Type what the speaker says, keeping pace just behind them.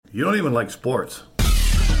You don't even like sports.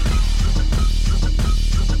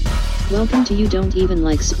 Welcome to You Don't Even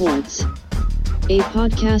Like Sports, a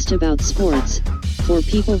podcast about sports, for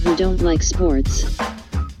people who don't like sports.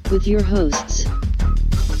 With your hosts,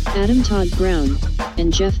 Adam Todd Brown,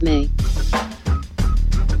 and Jeff May.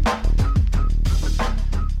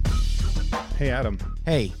 Hey, Adam.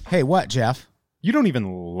 Hey, what, Jeff? You don't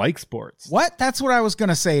even like sports. What? That's what I was going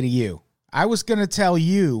to say to you. I was going to tell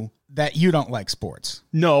you that you don't like sports.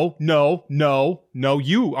 No.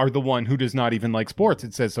 You are the one who does not even like sports.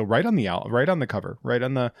 It says so right on the cover, right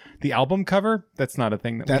on the album cover. That's not a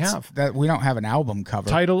thing we have. That we don't have an album cover.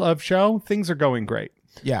 Title of show, things are going great.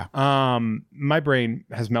 Yeah. My brain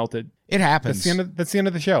has melted. It happens. That's the end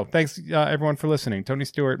of the show. Thanks, everyone, for listening. Tony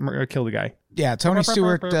Stewart killed a guy. Yeah, Tony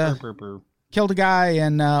Stewart killed a guy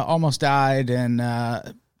and almost died, and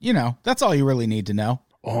that's all you really need to know.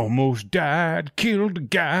 Almost died, killed a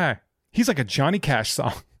guy. He's like a Johnny Cash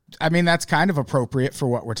song. I mean, that's kind of appropriate for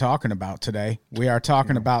what we're talking about today. We are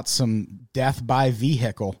talking about some death by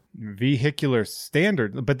vehicle. Vehicular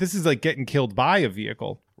standard, but this is like getting killed by a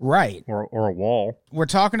vehicle. Right. Or a wall. We're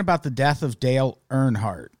talking about the death of Dale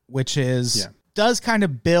Earnhardt, which does kind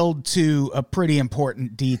of build to a pretty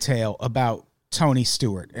important detail about Tony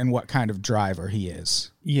Stewart and what kind of driver he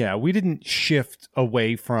is. Yeah, we didn't shift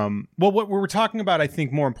away from... Well, what we're talking about, I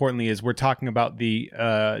think, more importantly, is we're talking about the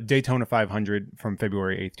Daytona 500 from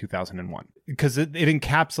February 8th, 2001. Because it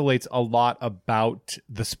encapsulates a lot about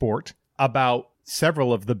the sport, about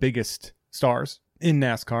several of the biggest stars in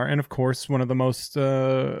NASCAR, and of course, one of the most...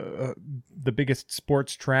 the biggest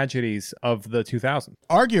sports tragedies of the 2000s.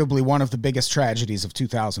 Arguably one of the biggest tragedies of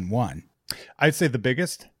 2001. I'd say the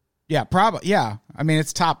biggest... Yeah, probably. Yeah. I mean,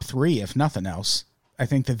 it's top 3, if nothing else. I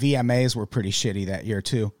think the VMAs were pretty shitty that year,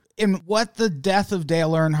 too. And what the death of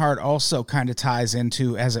Dale Earnhardt also kind of ties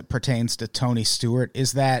into as it pertains to Tony Stewart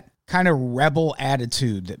is that kind of rebel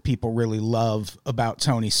attitude that people really love about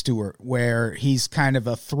Tony Stewart, where he's kind of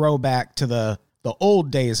a throwback to the old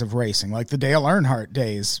days of racing, like the Dale Earnhardt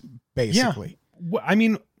days, basically. Yeah. I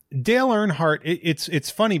mean, Dale Earnhardt, it's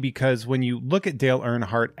funny because when you look at Dale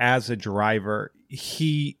Earnhardt as a driver,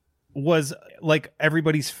 he was like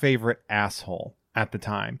everybody's favorite asshole at the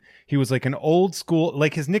time. He was like an old school,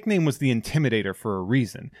 like his nickname was the Intimidator for a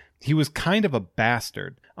reason. He was kind of a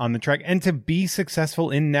bastard on the track. And to be successful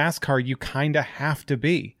in NASCAR, you kind of have to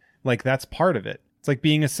be. Like, that's part of it. It's like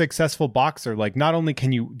being a successful boxer. Like, not only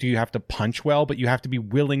do you have to punch well, but you have to be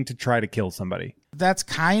willing to try to kill somebody. That's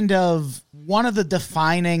kind of one of the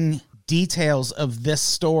defining details of this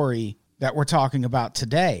story that we're talking about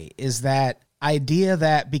today, is that idea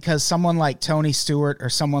that because someone like Tony Stewart or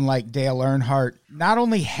someone like Dale Earnhardt not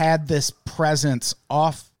only had this presence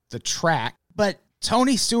off the track, but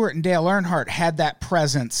Tony Stewart and Dale Earnhardt had that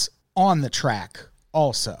presence on the track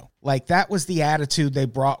also. Like, that was the attitude they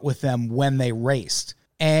brought with them when they raced.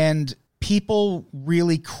 And people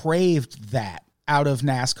really craved that out of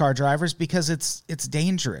NASCAR drivers because it's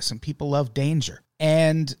dangerous and people love danger.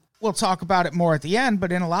 And we'll talk about it more at the end,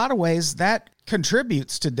 but in a lot of ways that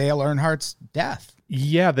contributes to Dale Earnhardt's death.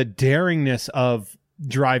 Yeah, the daringness of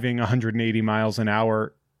driving 180 miles an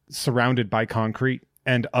hour surrounded by concrete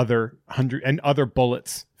and other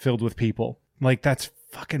bullets filled with people. Like, that's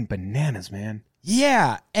fucking bananas, man.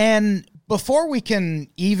 Yeah, and before we can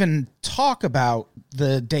even talk about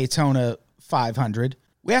the Daytona 500,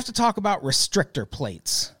 we have to talk about restrictor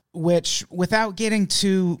plates, which, without getting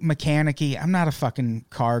too mechanicky, I'm not a fucking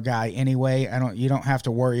car guy anyway. You don't have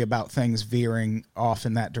to worry about things veering off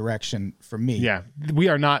in that direction for me. Yeah, we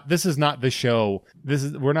are not. This is not the show.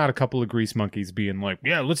 We're not a couple of grease monkeys being like,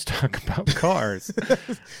 yeah, let's talk about cars.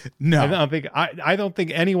 No, I don't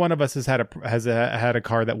think any one of us has had a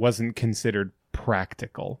car that wasn't considered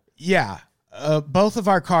practical. Yeah, both of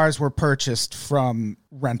our cars were purchased from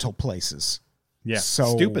rental places. Yeah,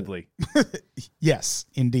 so, stupidly. Yes,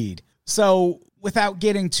 indeed. So without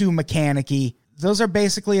getting too mechanicky, those are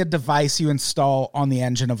basically a device you install on the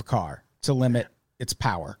engine of a car to limit its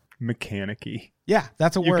power. Mechanicky. Yeah,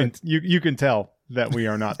 that's a word. You can tell that we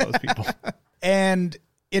are not those people. And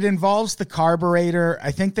it involves the carburetor. I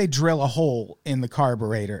think they drill a hole in the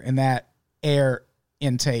carburetor, and that air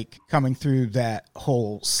intake coming through that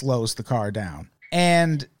hole slows the car down.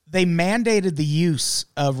 And they mandated the use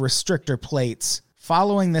of restrictor plates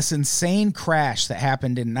following this insane crash that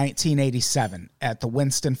happened in 1987 at the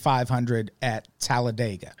Winston 500 at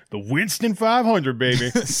Talladega. The Winston 500, baby.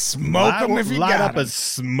 Smoke them if you got Light up a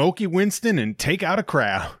smoky Winston and take out a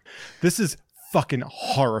crowd. This is fucking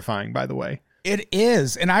horrifying, by the way. It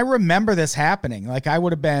is. And I remember this happening. Like, I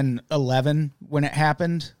would have been 11 when it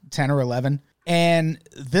happened, 10 or 11. And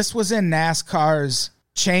this was in NASCAR's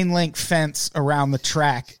chain link fence around the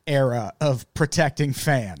track era of protecting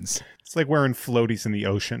fans. It's like wearing floaties in the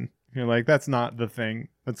ocean. You're like, that's not the thing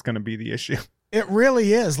that's going to be the issue. It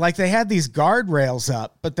really is. Like, they had these guardrails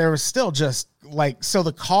up, but there was still just like, so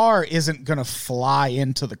the car isn't going to fly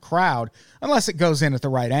into the crowd unless it goes in at the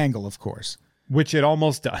right angle, of course. Which it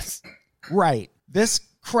almost does. Right. This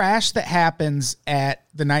crash that happens at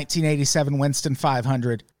the 1987 Winston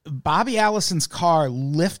 500, Bobby Allison's car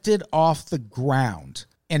lifted off the ground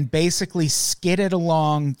and basically skidded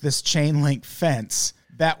along this chain link fence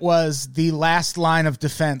that was the last line of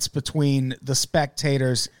defense between the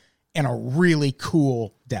spectators and a really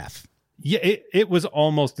cool death. Yeah, it was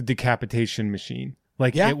almost a decapitation machine.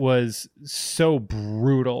 Like, It was so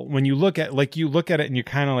brutal. When you look at it and you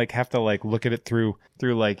kind of like have to like look at it through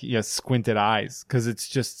like, squinted eyes, because it's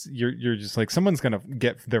just you're just like, someone's gonna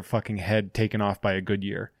get their fucking head taken off by a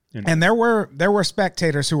Goodyear. And there were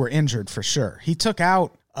spectators who were injured for sure. He took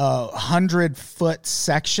out a 100-foot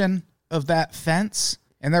section of that fence,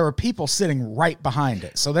 and there were people sitting right behind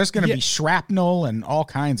it. So there's going to be shrapnel and all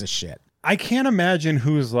kinds of shit. I can't imagine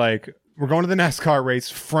who's like, we're going to the NASCAR race,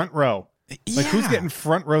 front row. Like, who's getting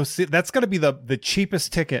front row seat? That's going to be the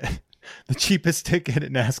cheapest ticket. The cheapest ticket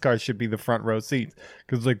at NASCAR should be the front row seats.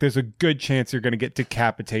 Because, like, there's a good chance you're going to get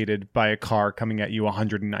decapitated by a car coming at you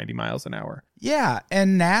 190 miles an hour. Yeah,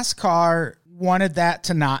 and NASCAR wanted that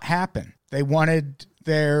to not happen. They wanted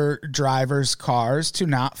their drivers' cars to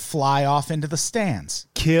not fly off into the stands.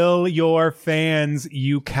 Kill your fans,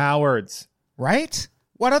 you cowards. Right?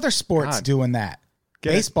 What other sport's doing that?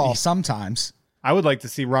 Baseball sometimes. I would like to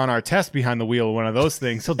see Ron Artest behind the wheel of one of those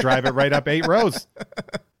things. He'll drive it right up 8 rows.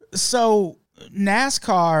 So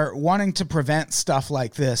NASCAR, wanting to prevent stuff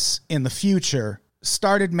like this in the future,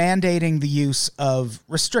 started mandating the use of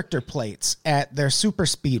restrictor plates at their super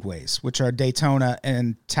speedways, which are Daytona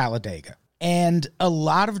and Talladega. And a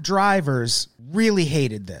lot of drivers really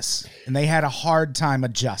hated this, and they had a hard time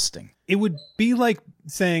adjusting. It would be like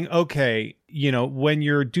saying, okay, when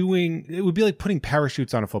you're doing, it would be like putting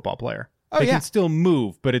parachutes on a football player. They can still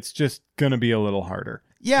move, but it's just going to be a little harder.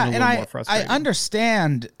 Yeah, and I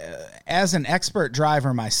understand, as an expert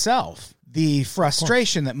driver myself, the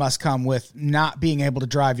frustration that must come with not being able to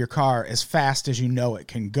drive your car as fast as you know it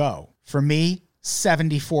can go. For me,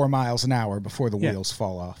 74 miles an hour before the wheels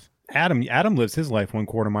fall off. Adam lives his life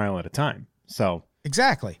 1/4 mile at a time. So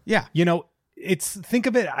exactly. Yeah. Think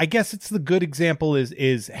of it. I guess it's the good example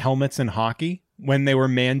is helmets in hockey, when they were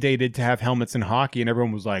mandated to have helmets in hockey and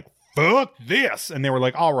everyone was like, fuck this. And they were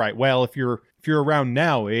like, all right, well, if you're around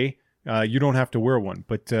now, you don't have to wear one,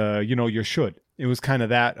 but you should. It was kind of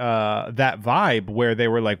that vibe where they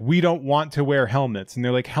were like, we don't want to wear helmets. And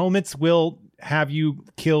they're like, helmets will have you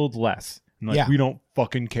killed less. And we don't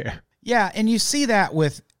fucking care. Yeah, and you see that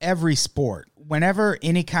with every sport. Whenever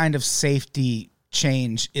any kind of safety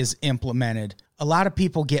change is implemented, a lot of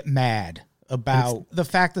people get mad about the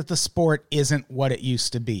fact that the sport isn't what it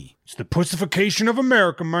used to be. It's the pussification of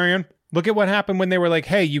America, man. Look at what happened when they were like,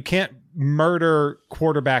 hey, you can't murder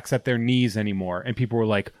quarterbacks at their knees anymore. And people were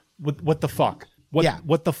like, what the fuck?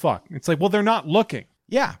 What the fuck? It's like, well, they're not looking.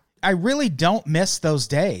 Yeah, I really don't miss those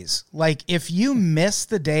days. Like, if you miss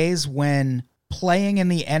the days when playing in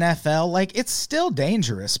the NFL, like, it's still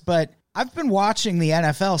dangerous, but I've been watching the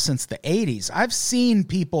NFL since the 80s. I've seen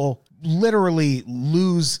people literally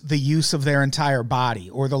lose the use of their entire body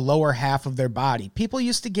or the lower half of their body. People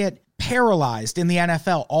used to get paralyzed in the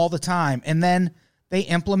NFL all the time, and then they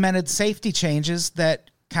implemented safety changes that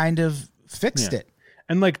kind of fixed it.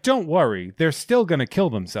 And like, don't worry, they're still going to kill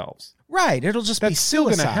themselves. Right, it'll just be still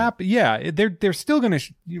suicide. Going to happen. Yeah, they're still going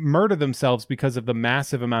to murder themselves because of the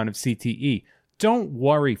massive amount of CTE. Don't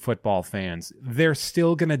worry, football fans. They're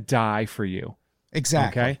still going to die for you.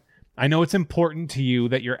 Exactly. Okay? I know it's important to you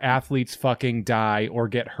that your athletes fucking die or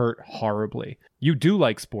get hurt horribly. You do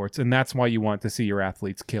like sports, and that's why you want to see your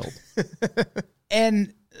athletes killed.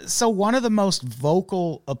 And so one of the most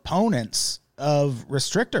vocal opponents of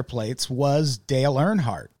restrictor plates was Dale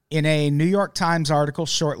Earnhardt. In a New York Times article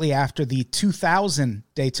shortly after the 2000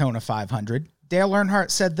 Daytona 500, Dale Earnhardt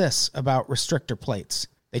said this about restrictor plates.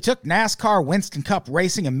 They took NASCAR Winston Cup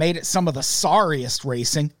racing and made it some of the sorriest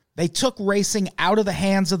racing. They took racing out of the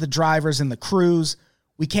hands of the drivers and the crews.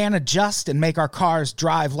 We can't adjust and make our cars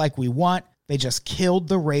drive like we want. They just killed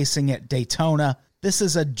the racing at Daytona. This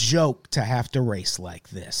is a joke to have to race like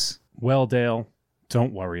this. Well, Dale,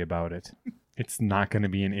 don't worry about it. It's not going to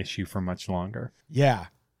be an issue for much longer. Yeah.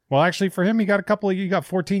 Well, actually, for him, he got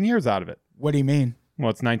 14 years out of it. What do you mean? Well,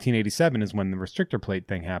 it's 1987 is when the restrictor plate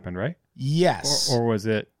thing happened, right? Yes. Or was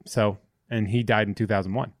it so? And he died in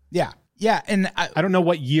 2001. Yeah. Yeah, and I don't know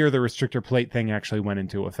what year the restrictor plate thing actually went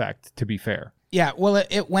into effect, to be fair. Yeah, well,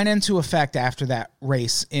 it went into effect after that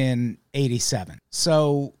race in 87.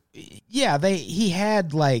 So, yeah, he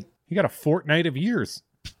had like... He got a fortnight of years.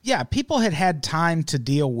 Yeah, people had time to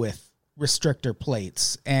deal with restrictor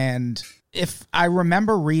plates. And if I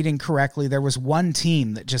remember reading correctly, there was one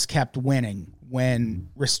team that just kept winning when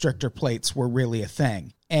restrictor plates were really a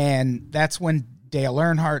thing. And that's when Dale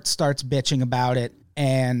Earnhardt starts bitching about it.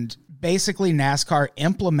 And basically NASCAR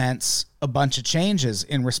implements a bunch of changes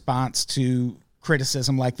in response to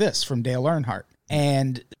criticism like this from Dale Earnhardt.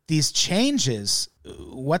 And these changes,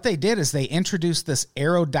 what they did is they introduced this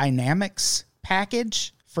aerodynamics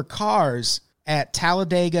package for cars at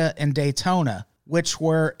Talladega and Daytona, which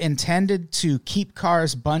were intended to keep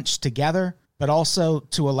cars bunched together, but also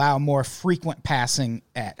to allow more frequent passing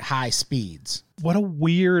at high speeds. What a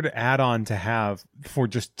weird add-on to have for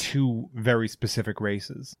just two very specific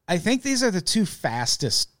races. I think these are the two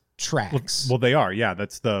fastest tracks. Well, they are. Yeah,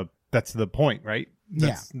 that's the point, right?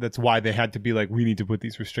 That's why they had to be like, we need to put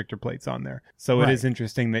these restrictor plates on there. So It is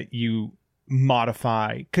interesting that you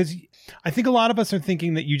modify, because I think a lot of us are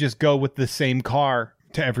thinking that you just go with the same car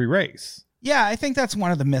to every race. Yeah, I think that's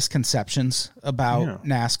one of the misconceptions about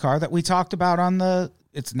NASCAR that we talked about on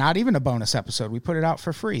it's not even a bonus episode. We put it out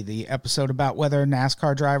for free. The episode about whether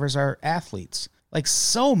NASCAR drivers are athletes. Like,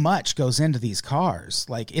 so much goes into these cars.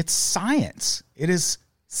 Like, it's science. It is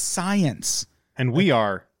science. And we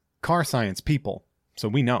are car science people, so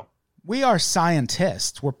we know. We are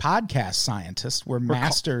scientists. We're podcast scientists. We're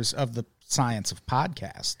masters of the science of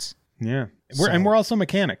podcasts. Yeah. We're also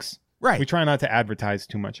mechanics. Right. We try not to advertise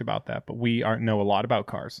too much about that, but we know a lot about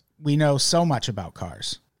cars. We know so much about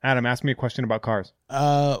cars. Adam, ask me a question about cars.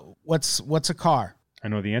 What's a car? I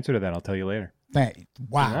know the answer to that. I'll tell you later.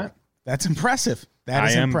 Wow. That's impressive. That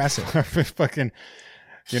is impressive. Fucking,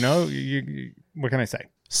 what can I say?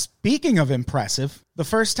 Speaking of impressive, the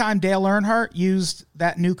first time Dale Earnhardt used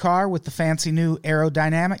that new car with the fancy new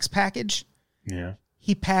aerodynamics package,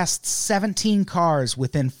 he passed 17 cars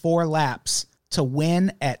within 4 laps to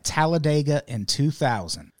win at Talladega in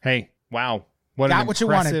 2000. Hey, wow. Got what you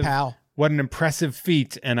wanted, pal. What an impressive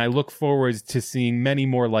feat, and I look forward to seeing many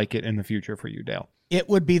more like it in the future for you, Dale. It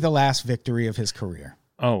would be the last victory of his career.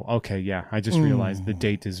 Oh, okay, yeah. I just realized the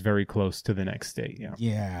date is very close to the next date,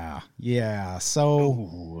 Yeah.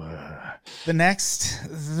 So the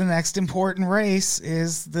next important race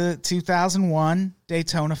is the 2001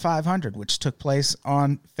 Daytona 500, which took place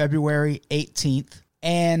on February 18th.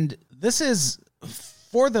 And this is,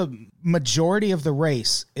 for the majority of the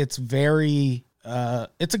race, it's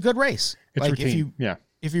it's a good race. It's like routine.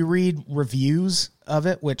 If you read reviews of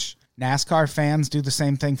it, which NASCAR fans do the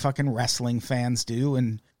same thing fucking wrestling fans do,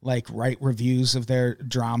 and like write reviews of their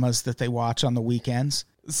dramas that they watch on the weekends.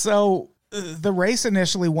 So the race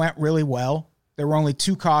initially went really well. There were only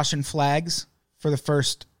 2 caution flags for the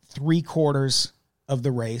first 3 quarters of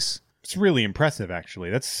the race. It's really impressive, actually.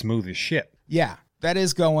 That's smooth as shit. Yeah, that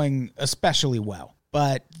is going especially well.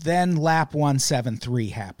 But then lap 173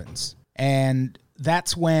 happens. And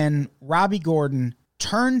that's when Robbie Gordon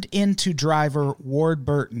turned into driver Ward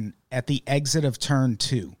Burton at the exit of turn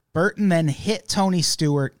 2. Burton then hit Tony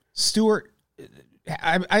Stewart.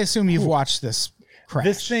 I assume you've watched this crash.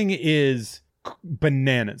 This thing is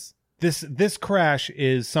bananas. This crash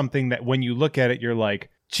is something that when you look at it, you're like,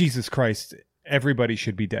 Jesus Christ, everybody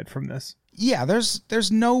should be dead from this. Yeah,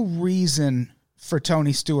 there's no reason for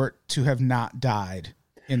Tony Stewart to have not died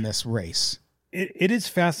in this race. It is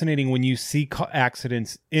fascinating when you see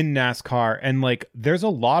accidents in NASCAR, and like there's a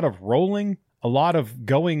lot of rolling, a lot of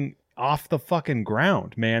going off the fucking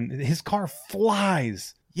ground, man. His car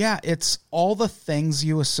flies. Yeah, it's all the things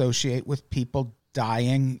you associate with people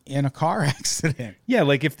dying in a car accident. Yeah,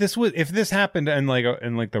 like if this happened in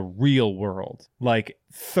like the real world, like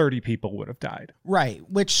 30 people would have died. Right,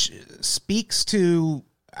 which speaks to,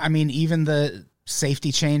 I mean, even the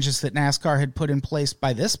safety changes that NASCAR had put in place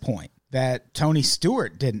by this point. That Tony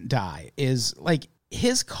Stewart didn't die is like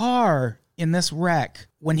his car in this wreck.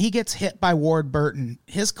 When he gets hit by Ward Burton,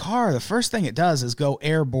 his car, the first thing it does is go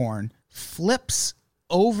airborne, flips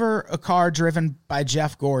over a car driven by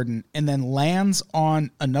Jeff Gordon, and then lands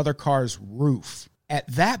on another car's roof. At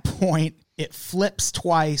that point, it flips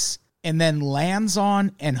twice and then lands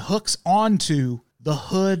on and hooks onto the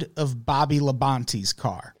hood of Bobby Labonte's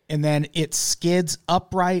car. And then it skids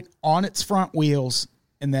upright on its front wheels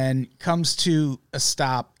and then comes to a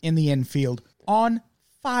stop in the infield on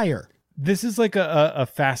fire. This is like a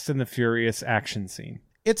Fast and the Furious action scene.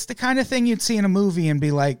 It's the kind of thing you'd see in a movie and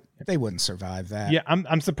be like, they wouldn't survive that. Yeah,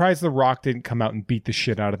 I'm surprised The Rock didn't come out and beat the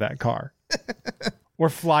shit out of that car. Or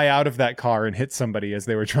fly out of that car and hit somebody as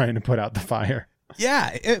they were trying to put out the fire. Yeah,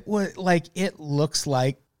 it was like, it looks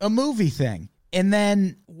like a movie thing. And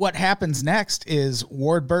then what happens next is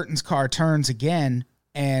Ward Burton's car turns again,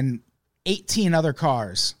 and 18 other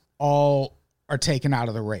cars all are taken out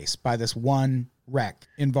of the race by this one wreck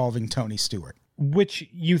involving Tony Stewart. Which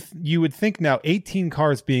you would think now 18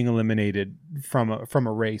 cars being eliminated from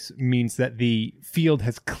a race means that the field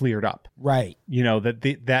has cleared up. Right. You know, that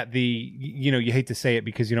the you hate to say it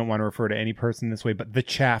because you don't want to refer to any person this way, but the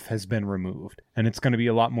chaff has been removed and it's going to be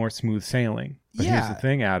a lot more smooth sailing. But here's the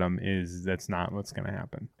thing, Adam, is that's not what's going to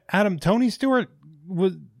happen. Adam, Tony Stewart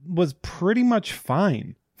was pretty much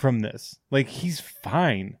fine from this. Like, he's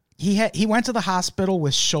fine. He went to the hospital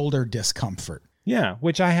with shoulder discomfort. Yeah,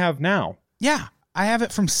 which I have now. Yeah, I have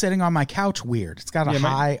it from sitting on my couch weird. It's got a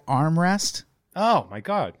high armrest. Oh, my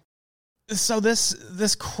God. So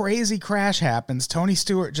this crazy crash happens. Tony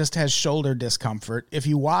Stewart just has shoulder discomfort. If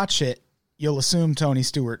you watch it, you'll assume Tony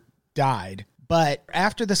Stewart died. But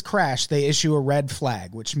after this crash, they issue a red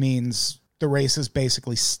flag, which means the race is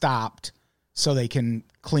basically stopped so they can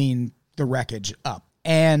clean the wreckage up.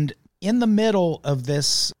 And in the middle of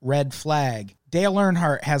this red flag, Dale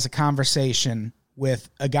Earnhardt has a conversation with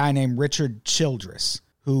a guy named Richard Childress,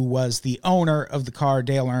 who was the owner of the car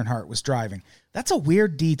Dale Earnhardt was driving. That's a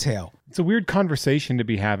weird detail. It's a weird conversation to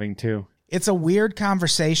be having, too. It's a weird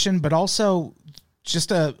conversation, but also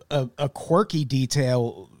just a quirky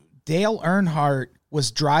detail. Dale Earnhardt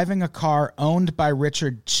was driving a car owned by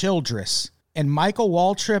Richard Childress, and Michael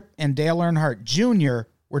Waltrip and Dale Earnhardt Jr.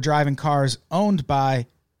 were driving cars owned by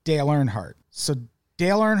Dale Earnhardt. So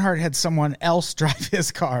Dale Earnhardt had someone else drive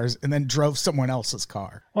his cars and then drove someone else's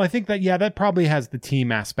car. Well, I think that probably has the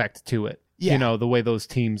team aspect to it. Yeah. You know, the way those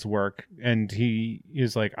teams work. And he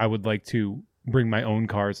is like, I would like to bring my own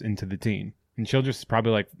cars into the team. And Childress is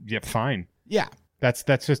probably like, yeah, fine. Yeah. That's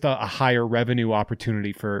just a higher revenue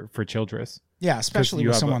opportunity for Childress. Yeah, especially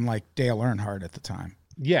with someone like Dale Earnhardt at the time.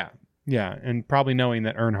 Yeah. Yeah. And probably knowing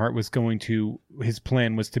that Earnhardt was his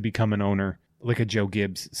plan was to become an owner, like a Joe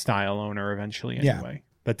Gibbs style owner eventually anyway.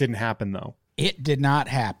 Yeah. That didn't happen though. It did not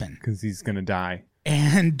happen. Because he's going to die.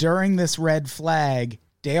 And during this red flag,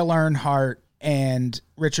 Dale Earnhardt and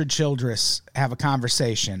Richard Childress have a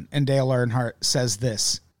conversation. And Dale Earnhardt says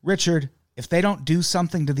this: Richard, if they don't do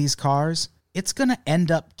something to these cars, it's going to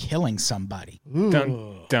end up killing somebody. Ooh.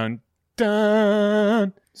 Dun, dun,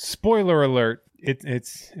 dun. Spoiler alert.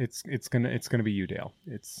 It's gonna be you, Dale.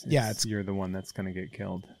 You're the one that's gonna get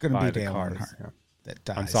killed. Gonna by be the Dale cars. Earnhardt Yeah. that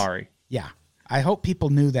dies. I'm sorry. Yeah, I hope people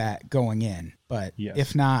knew that going in, but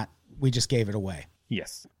if not, we just gave it away.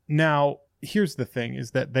 Yes. Now here's the thing: is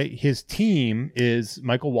that his team is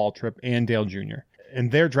Michael Waltrip and Dale Jr.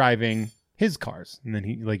 and they're driving his cars, and then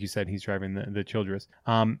he, like you said, he's driving the Childress.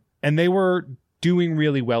 And they were doing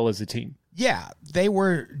really well as a team. Yeah, they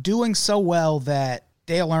were doing so well that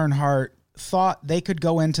Dale Earnhardt thought they could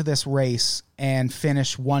go into this race and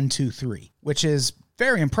finish 1, 2, 3, which is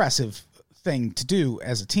very impressive thing to do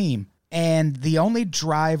as a team. And the only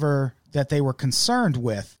driver that they were concerned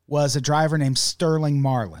with was a driver named Sterling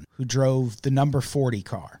Marlin, who drove the number 40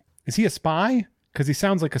 car. Is he a spy? Because he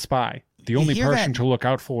sounds like a spy. The only person to look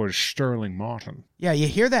out for is Sterling Marlin. Yeah, you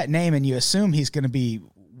hear that name and you assume he's going to be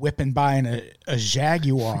whipping by in a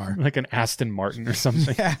Jaguar. Like an Aston Martin or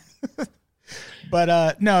something. Yeah.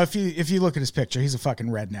 But no, if you look at his picture, he's a fucking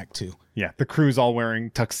redneck too. Yeah, the crew's all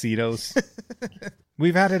wearing tuxedos.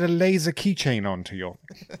 We've added a laser keychain onto you.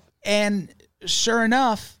 And sure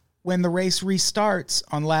enough, when the race restarts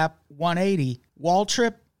on lap 180,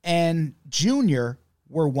 Waltrip and Junior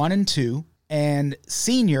were 1 and 2, and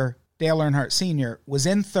Senior, Dale Earnhardt Sr., was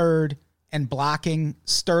in third and blocking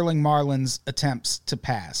Sterling Marlin's attempts to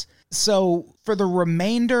pass. So for the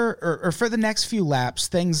remainder or for the next few laps,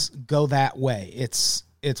 things go that way. It's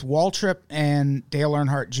Waltrip and Dale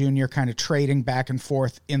Earnhardt Jr. kind of trading back and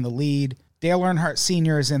forth in the lead. Dale Earnhardt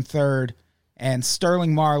Sr. is in third, and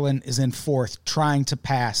Sterling Marlin is in fourth, trying to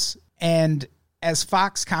pass. And as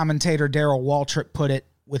Fox commentator Darrell Waltrip put it,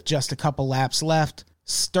 with just a couple laps left,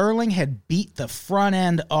 Sterling had beat the front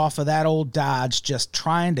end off of that old Dodge just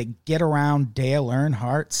trying to get around Dale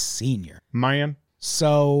Earnhardt Sr. Man.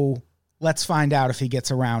 So let's find out if he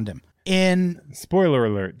gets around him. Spoiler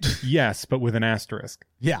alert, yes, but with an asterisk.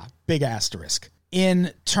 Yeah, big asterisk.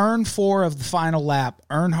 In turn 4 of the final lap,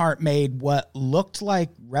 Earnhardt made what looked like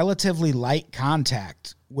relatively light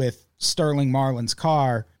contact with Sterling Marlin's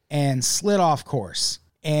car and slid off course.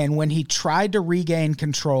 And when he tried to regain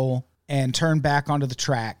control and turn back onto the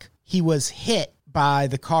track, he was hit by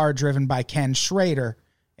the car driven by Ken Schrader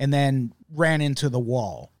and then ran into the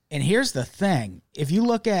wall. And here's the thing. If you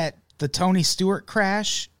look at the Tony Stewart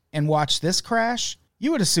crash and watched this crash,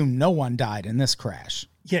 you would assume no one died in this crash.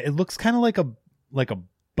 Yeah, it looks kind of like a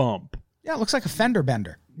bump. Yeah, it looks like a fender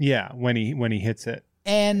bender. Yeah, when he hits it.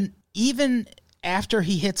 And even after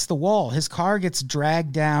he hits the wall, his car gets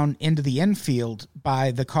dragged down into the infield by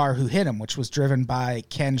the car who hit him, which was driven by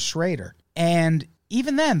Ken Schrader. And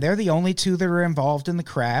even then, they're the only two that are involved in the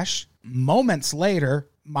crash. Moments later,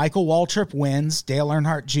 Michael Waltrip wins. Dale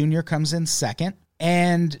Earnhardt Jr. comes in second.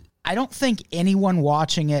 And I don't think anyone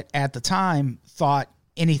watching it at the time thought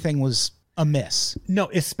anything was amiss. No,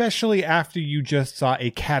 especially after you just saw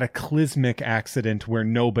a cataclysmic accident where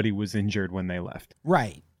nobody was injured when they left.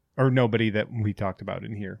 Right. Or nobody that we talked about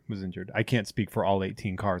in here was injured. I can't speak for all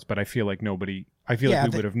 18 cars, but I feel like like we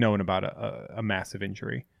would have known about a massive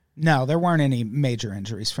injury. No, there weren't any major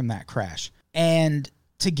injuries from that crash. And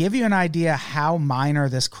to give you an idea how minor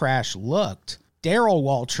this crash looked, Darrell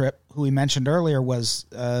Waltrip, who we mentioned earlier, was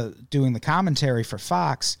doing the commentary for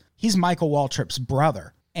Fox. He's Michael Waltrip's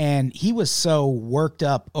brother. And he was so worked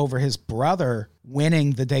up over his brother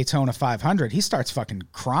winning the Daytona 500, he starts fucking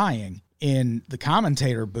crying in the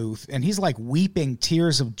commentator booth, and he's like weeping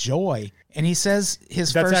tears of joy. And he says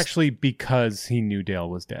that's actually because he knew Dale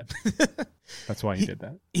was dead. That's why he did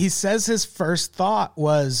that. He says his first thought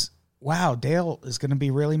was, wow, Dale is going to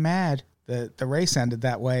be really mad that the race ended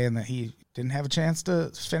that way and that he didn't have a chance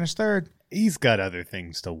to finish third. He's got other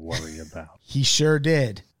things to worry about. He sure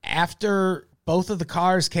did. After both of the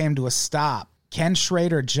cars came to a stop, Ken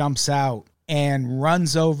Schrader jumps out and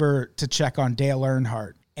runs over to check on Dale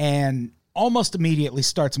Earnhardt and almost immediately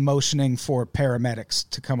starts motioning for paramedics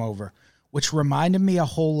to come over, which reminded me a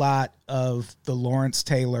whole lot of the Lawrence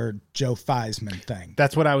Taylor, Joe Theismann thing.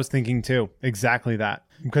 That's what I was thinking too. Exactly that.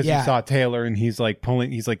 Because you saw Taylor and he's like,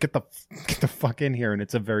 get the fuck in here. And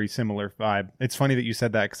it's a very similar vibe. It's funny that you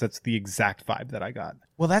said that because that's the exact vibe that I got.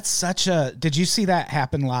 Well, did you see that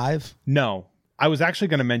happen live? No, I was actually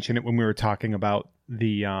going to mention it when we were talking about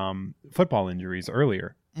the football injuries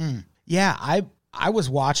earlier. Yeah, I was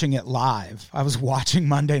watching it live. I was watching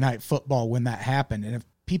Monday Night Football when that happened. And if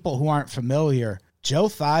people who aren't familiar, Joe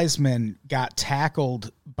Theismann got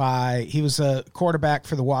tackled he was a quarterback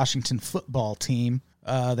for the Washington football team.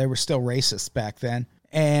 They were still racist back then.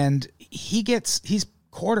 And he's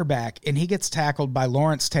quarterback and he gets tackled by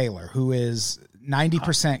Lawrence Taylor, who is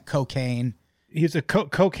 90% cocaine. He's a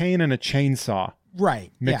cocaine and a chainsaw.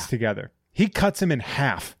 Right. Mixed together. He cuts him in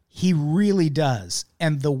half. He really does.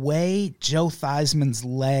 And the way Joe Theismann's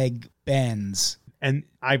leg bends. And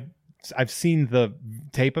I've seen the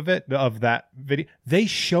tape of that video. They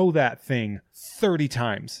show that thing 30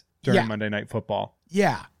 times during Monday Night Football.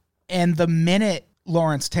 Yeah. And the minute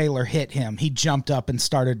Lawrence Taylor hit him, he jumped up and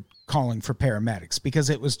started calling for paramedics because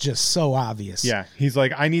it was just so obvious. Yeah. He's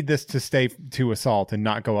like, I need this to stay to assault and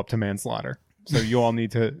not go up to manslaughter. So you all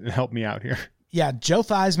need to help me out here. Yeah, Joe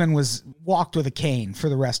Theismann walked with a cane for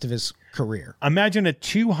the rest of his career. Imagine a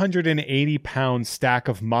 280-pound stack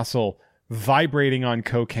of muscle vibrating on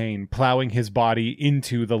cocaine, plowing his body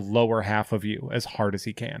into the lower half of you as hard as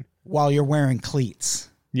he can. While you're wearing cleats.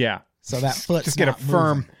 Yeah. So that foot's just get not a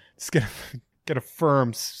firm, moving. just get a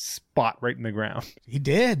firm spot right in the ground. He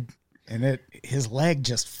did. And his leg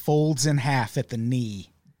just folds in half at the knee.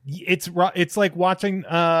 It's like watching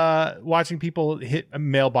people hit a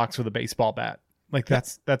mailbox with a baseball bat. Like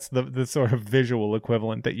that's the sort of visual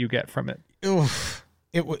equivalent that you get from it. Oof.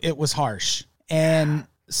 It was harsh. And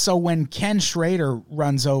so when Ken Schrader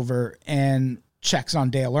runs over and checks on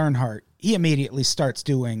Dale Earnhardt, he immediately starts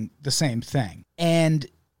doing the same thing. And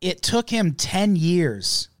it took him 10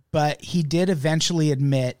 years, but he did eventually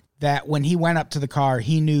admit that when he went up to the car,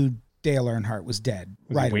 he knew Dale Earnhardt was dead.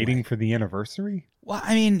 Was he waiting for the anniversary? Well,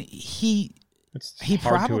 I mean, he hard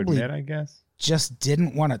probably to admit, I guess. Just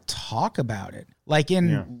didn't want to talk about it. Like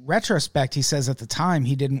in retrospect, he says at the time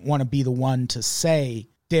he didn't want to be the one to say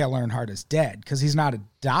Dale Earnhardt is dead because he's not a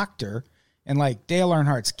doctor. And like Dale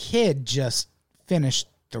Earnhardt's kid just finished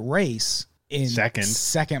the race in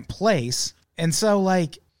second place. And so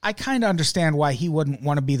like I kind of understand why he wouldn't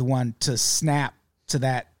want to be the one to snap to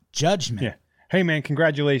that judgment. Yeah. Hey man,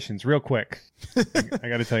 congratulations. Real quick. I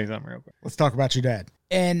got to tell you something real quick. Let's talk about your dad.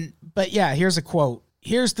 But yeah, here's a quote.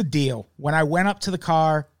 Here's the deal. When I went up to the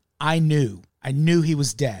car, I knew he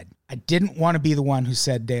was dead. I didn't want to be the one who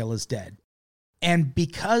said Dale is dead. And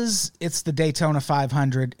because it's the Daytona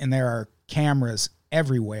 500 and there are cameras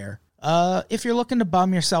everywhere, if you're looking to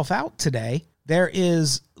bum yourself out today, there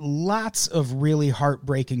is lots of really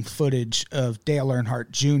heartbreaking footage of Dale Earnhardt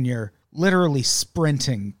Jr. literally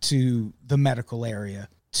sprinting to the medical area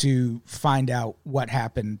to find out what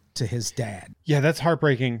happened to his dad. Yeah, that's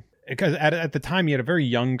heartbreaking. because at the time he had a very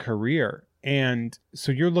young career. And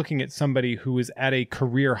so you're looking at somebody who is at a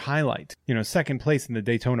career highlight. You know, second place in the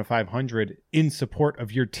Daytona 500 in support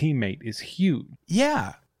of your teammate is huge.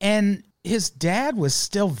 Yeah. And his dad was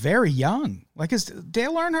still very young. Like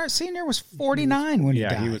Dale Earnhardt Sr. was 49 when he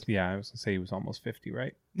died. I was going to say he was almost 50,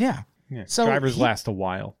 right? Yeah. Yeah. So drivers last a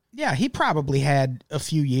while. Yeah, he probably had a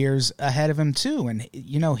few years ahead of him too. And,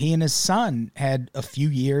 you know, he and his son had a few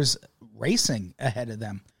years racing ahead of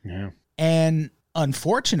them. Yeah. And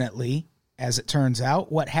unfortunately, as it turns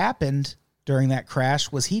out, what happened during that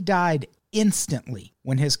crash was he died instantly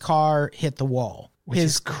when his car hit the wall. Which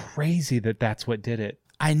is crazy that that's what did it.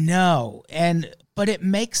 I know. But it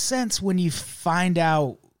makes sense when you find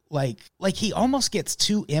out, like he almost gets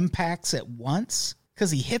two impacts at once because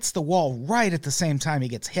he hits the wall right at the same time he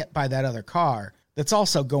gets hit by that other car that's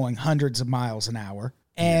also going hundreds of miles an hour.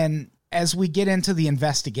 And as we get into the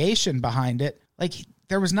investigation behind it, like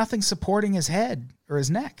there was nothing supporting his head or his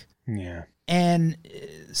neck. Yeah. And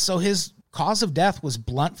so his cause of death was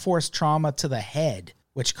blunt force trauma to the head,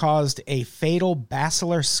 which caused a fatal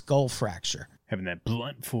basilar skull fracture. Having that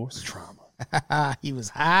blunt force trauma. He was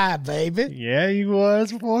high, baby. Yeah, he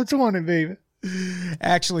was 420, baby.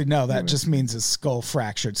 Actually, no, that just means his skull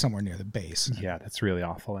fractured somewhere near the base. Yeah, that's really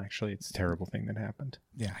awful, actually. It's a terrible thing that happened.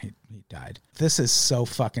 Yeah, he died. This is so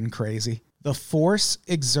fucking crazy. The force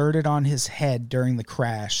exerted on his head during the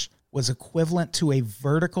crash was equivalent to a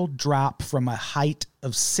vertical drop from a height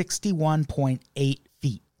of 61.8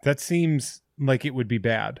 feet. That seems like it would be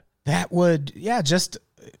bad. That would, just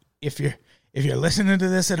if you're listening to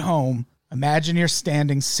this at home, imagine you're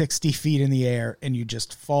standing 60 feet in the air and you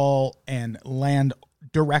just fall and land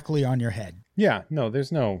directly on your head. Yeah, no,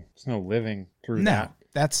 there's no living through that.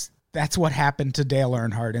 That's what happened to Dale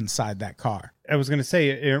Earnhardt inside that car. I was going to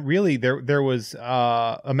say, really, there was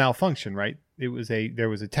a malfunction, right? There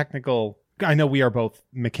was a technical. I know we are both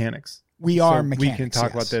mechanics. We are mechanics. We can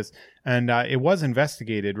talk about this, and it was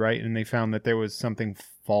investigated, right? And they found that there was something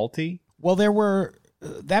faulty. Well,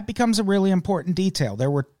 that becomes a really important detail.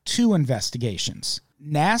 There were two investigations.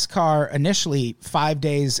 NASCAR initially, 5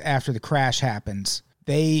 days after the crash happens,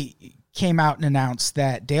 they came out and announced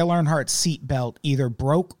that Dale Earnhardt's seatbelt either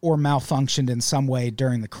broke or malfunctioned in some way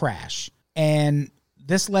during the crash. And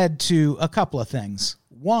this led to a couple of things.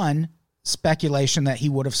 One, speculation that he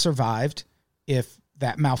would have survived if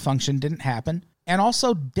that malfunction didn't happen. And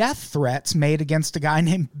also death threats made against a guy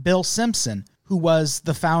named Bill Simpson, who was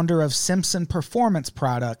the founder of Simpson Performance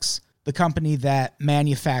Products, the company that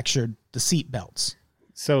manufactured the seatbelts.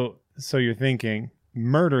 So you're thinking,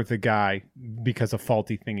 murder the guy because a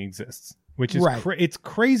faulty thing exists, which is right. It's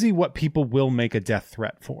crazy what people will make a death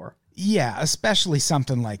threat for. Yeah, especially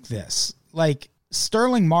something like this. Like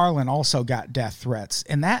Sterling Marlin also got death threats,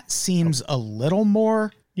 and that seems a little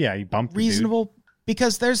more he bumped reasonable the dude.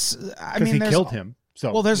 Because he killed him.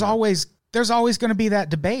 So there's always going to be that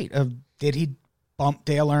debate of did he bump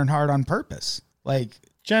Dale Earnhardt on purpose? Like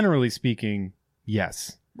generally speaking,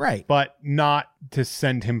 yes. Right. But not to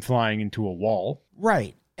send him flying into a wall.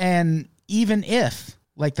 Right. And even if,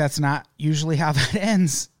 that's not usually how that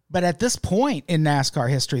ends. But at this point in NASCAR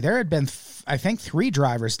history, there had been, I think, 3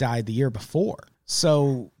 drivers died the year before.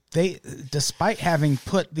 So they, despite having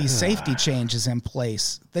put these safety changes in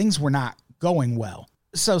place, things were not going well.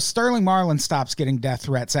 So Sterling Marlin stops getting death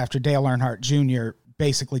threats after Dale Earnhardt Jr.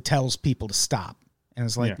 basically tells people to stop. And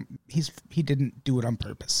it's like, he didn't do it on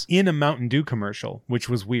purpose. In a Mountain Dew commercial, which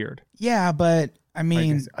was weird. Yeah, but I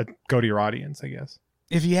mean... go to your audience, I guess.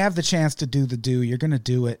 If you have the chance to do the do, you're going to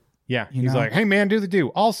do it. Yeah, he's like, hey, man, do the do.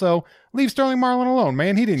 Also, leave Sterling Marlin alone,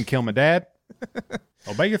 man. He didn't kill my dad.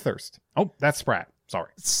 Obey your thirst. Oh, that's Spratt.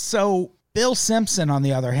 Sorry. So Bill Simpson, on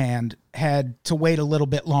the other hand, had to wait a little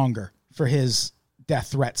bit longer for his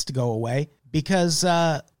death threats to go away because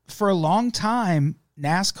for a long time,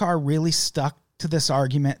 NASCAR really stuck to this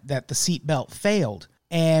argument that the seatbelt failed.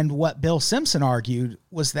 And what Bill Simpson argued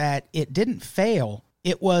was that it didn't fail.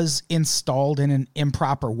 It was installed in an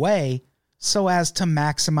improper way so as to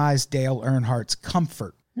maximize Dale Earnhardt's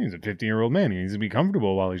comfort. He's a 50-year-old man. He needs to be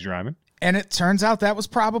comfortable while he's driving. And it turns out that was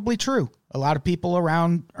probably true. A lot of people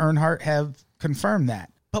around Earnhardt have confirmed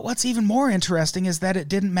that. But what's even more interesting is that it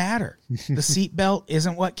didn't matter. The seatbelt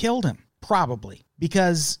isn't what killed him. Probably.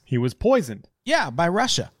 Because... he was poisoned. Yeah, by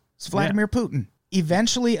Russia. It's Vladimir Putin.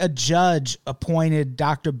 Eventually, a judge appointed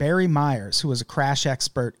Dr. Barry Myers, who was a crash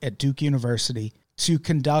expert at Duke University, to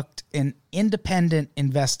conduct an independent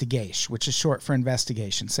investigation, which is short for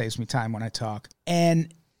investigation. Saves me time when I talk.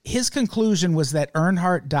 And his conclusion was that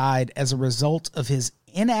Earnhardt died as a result of his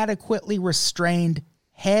inadequately restrained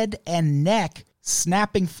head and neck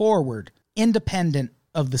snapping forward, independent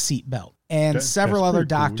of the seatbelt. And several that's other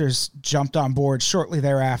pretty cool. doctors jumped on board shortly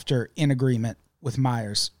thereafter in agreement with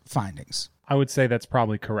Myers' findings. I would say that's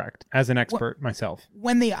probably correct, as an expert myself.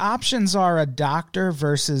 When the options are a doctor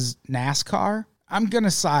versus NASCAR, I'm going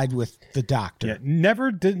to side with the doctor. Yeah,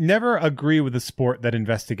 never agree with a sport that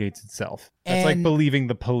investigates itself. That's like believing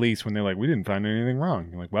the police when they're like, we didn't find anything wrong.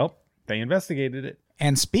 You're like, well, they investigated it.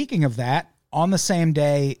 And speaking of that, on the same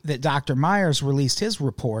day that Dr. Myers released his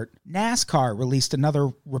report, NASCAR released another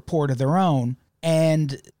report of their own.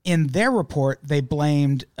 And in their report, they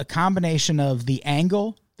blamed a combination of the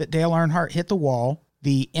angle that Dale Earnhardt hit the wall,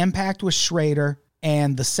 the impact with Schrader,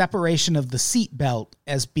 and the separation of the seat belt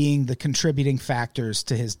as being the contributing factors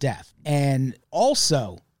to his death. And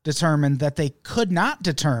also determined that they could not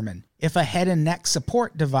determine if a head and neck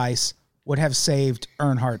support device would have saved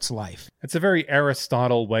Earnhardt's life. It's a very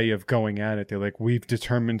Aristotle way of going at it. They're like, we've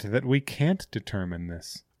determined that we can't determine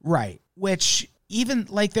this. Right. Which, even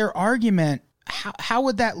like their argument, how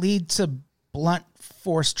would that lead to blunt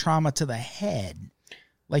force trauma to the head?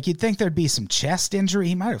 Like, you'd think there'd be some chest injury.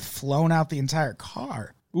 He might have flown out the entire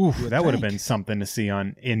car. Ooh, that would have been something to see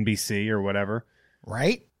on NBC or whatever.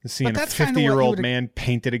 Right? Seeing a 50-year-old man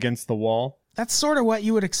painted against the wall. That's sort of what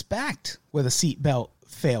you would expect with a seatbelt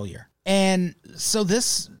failure. And so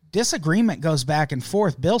this disagreement goes back and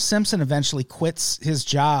forth. Bill Simpson eventually quits his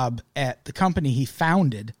job at the company he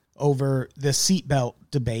founded over this seatbelt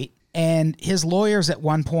debate. And his lawyers at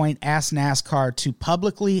one point asked NASCAR to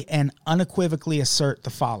publicly and unequivocally assert the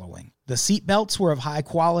following. The seatbelts were of high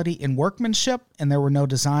quality in workmanship, and there were no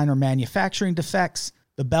design or manufacturing defects.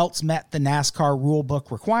 The belts met the NASCAR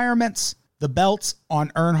rulebook requirements. The belts on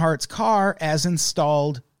Earnhardt's car, as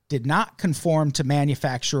installed, did not conform to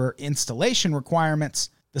manufacturer installation requirements.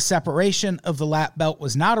 The separation of the lap belt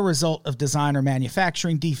was not a result of design or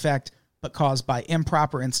manufacturing defect, but caused by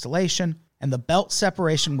improper installation. And the belt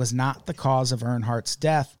separation was not the cause of Earnhardt's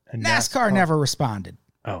death. And NASCAR never responded.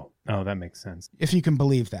 Oh, that makes sense. If you can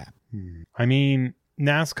believe that. I mean,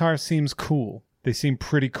 NASCAR seems cool. They seem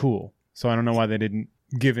pretty cool. So I don't know why they didn't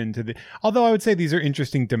give in to the... Although I would say these are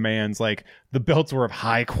interesting demands, like the belts were of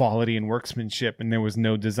high quality and workmanship and there was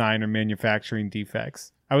no design or manufacturing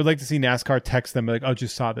defects. I would like to see NASCAR text them like, oh,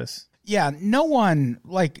 just saw this. Yeah,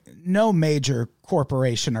 no major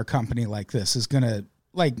corporation or company like this is going to...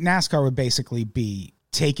 Like, NASCAR would basically be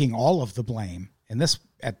taking all of the blame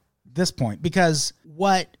at this point, because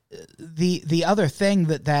what the other thing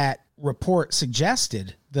that report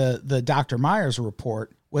suggested, the Dr. Myers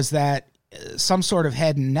report, was that some sort of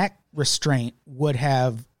head and neck restraint would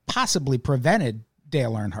have possibly prevented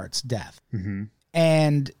Dale Earnhardt's death. Mm-hmm.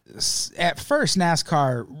 And at first,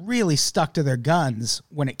 NASCAR really stuck to their guns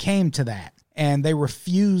when it came to that, and they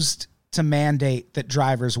refused to mandate that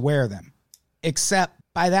drivers wear them, except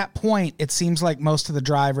by that point, it seems like most of the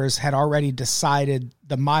drivers had already decided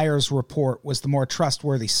the Myers report was the more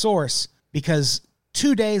trustworthy source, because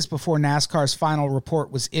 2 days before NASCAR's final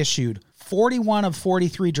report was issued, 41 of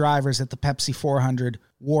 43 drivers at the Pepsi 400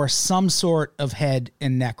 wore some sort of head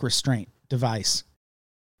and neck restraint device.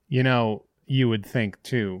 You know, you would think,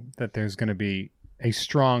 too, that there's going to be a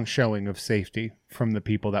strong showing of safety from the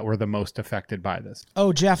people that were the most affected by this.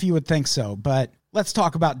 Oh, Jeff, you would think so, but let's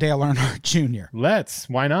talk about Dale Earnhardt Jr.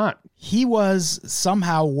 Why not? He was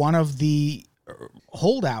somehow one of the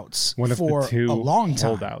holdouts for a long time.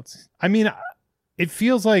 Holdouts. I mean, it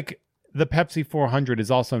feels like the Pepsi 400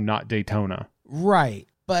 is also not Daytona. Right,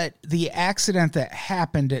 but the accident that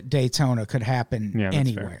happened at Daytona could happen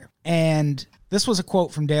anywhere. Fair. And this was a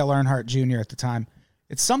quote from Dale Earnhardt Jr. at the time.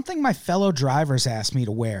 "It's something my fellow drivers asked me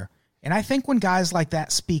to wear. And I think when guys like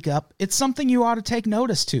that speak up, it's something you ought to take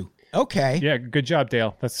notice to." Okay. Yeah, good job,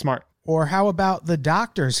 Dale. That's smart. Or how about the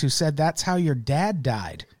doctors who said that's how your dad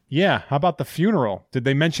died? Yeah, how about the funeral? Did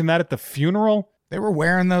they mention that at the funeral? They were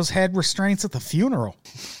wearing those head restraints at the funeral.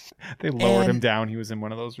 They lowered him down. He was in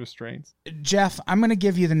one of those restraints. Jeff, I'm going to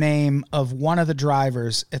give you the name of one of the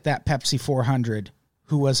drivers at that Pepsi 400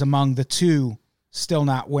 who was among the two still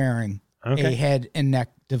not wearing a head and neck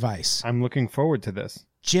device. I'm looking forward to this.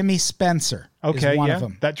 Jimmy Spencer is one of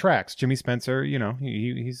them. That tracks. Jimmy Spencer, you know,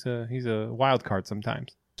 he's a wild card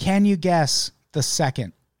sometimes. Can you guess the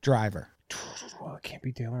second driver? Well, it can't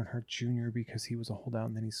be Dale Earnhardt Jr. because he was a holdout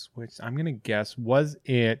and then he switched. I'm going to guess, was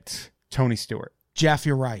it Tony Stewart? Jeff,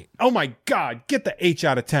 you're right. Oh my God, get the H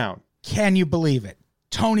out of town. Can you believe it?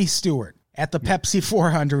 Tony Stewart at the Pepsi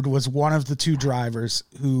 400 was one of the two drivers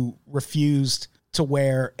who refused to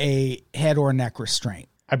wear a head or neck restraint.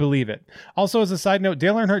 I believe it. Also, as a side note,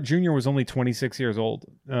 Dale Earnhardt Jr. was only 26 years old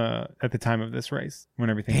at the time of this race when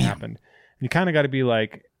everything happened. You kind of got to be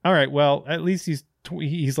like, all right, well, at least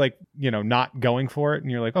he's like, not going for it.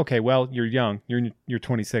 And you're like, okay, well, you're young. You're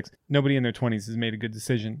 26. Nobody in their 20s has made a good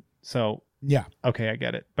decision. So, yeah. Okay, I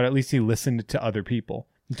get it. But at least he listened to other people.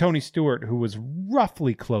 And Tony Stewart, who was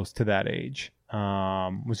roughly close to that age,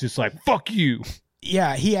 was just like, fuck you.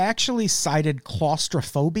 Yeah, he actually cited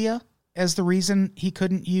claustrophobia as the reason he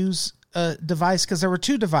couldn't use a device, because there were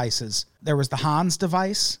two devices. There was the Hans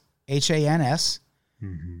device, Hans,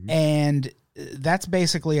 and that's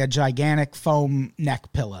basically a gigantic foam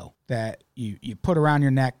neck pillow that you put around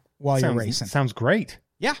your neck while you're racing. Sounds great.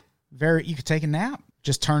 Yeah, you could take a nap,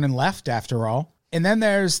 just turning left after all. And then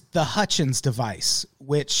there's the Hutchins device,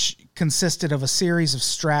 which consisted of a series of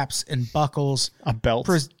straps and buckles. A belt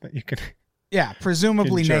that you could... Yeah,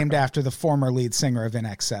 presumably named after the former lead singer of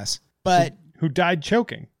INXS. But who died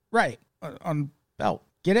choking. Right, on belt.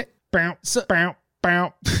 Get it? Bow, bow,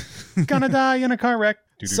 bow. Gonna die in a car wreck.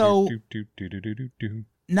 So,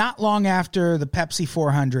 not long after the Pepsi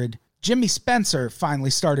 400, Jimmy Spencer finally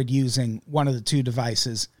started using one of the two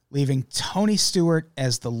devices, leaving Tony Stewart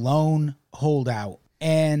as the lone holdout.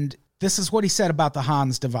 And this is what he said about the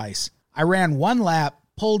Hans device. I ran one lap,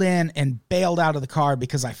 pulled in, and bailed out of the car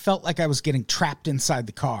because I felt like I was getting trapped inside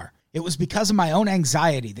the car. It was because of my own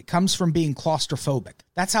anxiety that comes from being claustrophobic.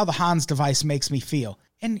 That's how the Hans device makes me feel.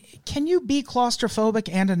 And can you be claustrophobic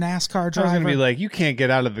and a NASCAR driver? I was going to be like, you can't get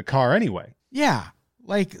out of the car anyway. Yeah.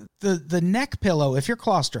 Like the neck pillow, if you're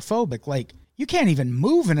claustrophobic, like you can't even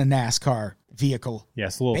move in a NASCAR vehicle.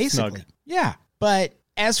 Yes, a little basically. snug. Yeah. But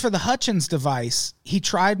as for the Hutchins device, he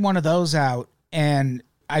tried one of those out, and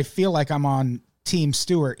I feel like I'm on Team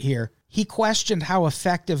Stewart here. He questioned how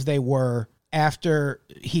effective they were after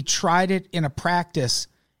he tried it in a practice,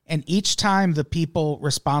 and each time the people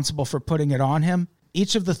responsible for putting it on him,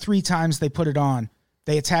 each of the 3 times they put it on,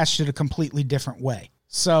 they attached it a completely different way.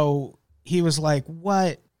 So he was like,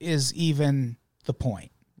 what is even the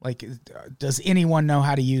point? Like, does anyone know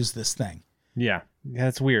how to use this thing? Yeah,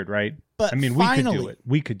 that's weird, right? But I mean, finally,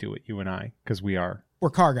 we could do it, you and I, because we're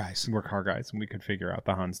car guys. We're car guys, and we could figure out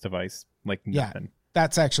the Hans device like nothing. Yeah,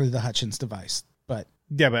 that's actually the Hutchins device. But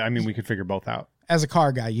I mean, we could figure both out. As a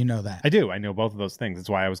car guy, you know that. I do. I know both of those things. That's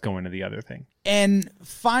why I was going to the other thing. And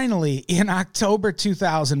finally, in October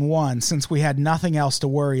 2001, since we had nothing else to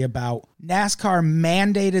worry about, NASCAR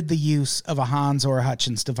mandated the use of a Hans or a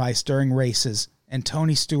Hutchins device during races, and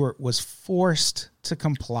Tony Stewart was forced to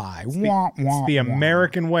comply. It's the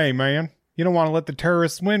American way, man. You don't want to let the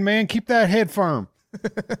terrorists win, man. Keep that head firm.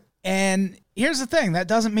 And here's the thing. That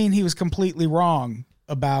doesn't mean he was completely wrong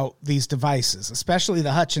about these devices, especially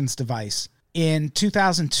the Hutchins device. In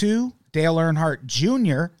 2002, Dale Earnhardt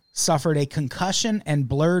Jr. suffered a concussion and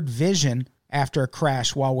blurred vision after a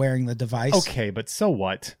crash while wearing the device. Okay, but so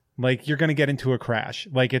what? Like, you're going to get into a crash.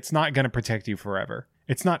 Like, it's not going to protect you forever.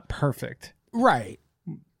 It's not perfect. Right.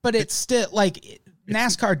 But it's still, like,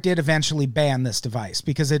 NASCAR did eventually ban this device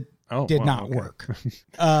because it did not work.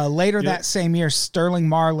 Later that same year, Sterling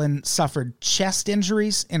Marlin suffered chest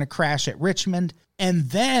injuries in a crash at Richmond and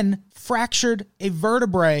then fractured a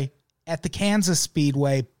vertebrae at the Kansas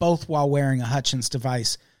Speedway, both while wearing a Hutchins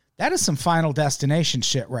device. That is some Final Destination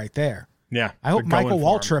shit right there. Yeah. I hope Michael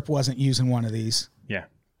Waltrip wasn't using one of these. Yeah.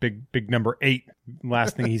 Big number 8.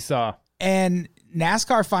 Last thing he saw. And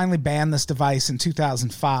NASCAR finally banned this device in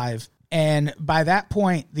 2005. And by that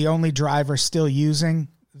point, the only driver still using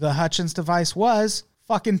the Hutchins device was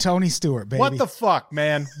fucking Tony Stewart, baby. What the fuck,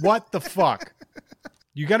 man? What the fuck?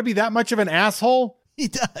 You got to be that much of an asshole? He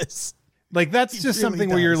does. Like, that's just really something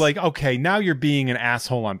where you're like, okay, now you're being an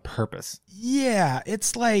asshole on purpose. Yeah,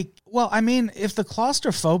 it's like, well, I mean, if the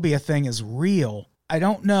claustrophobia thing is real, I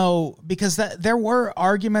don't know, because there were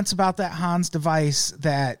arguments about that Hans device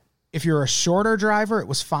that if you're a shorter driver, it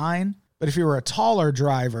was fine. But if you were a taller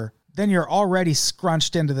driver, then you're already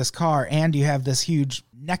scrunched into this car and you have this huge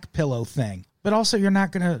neck pillow thing. But also, you're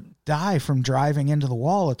not going to die from driving into the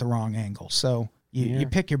wall at the wrong angle. So you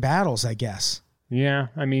pick your battles, I guess. Yeah,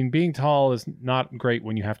 I mean, being tall is not great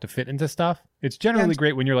when you have to fit into stuff. It's generally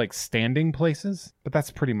great when you're like standing places, but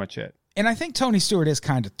that's pretty much it. And I think Tony Stewart is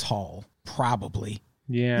kind of tall, probably.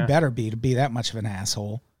 Yeah. He better be to be that much of an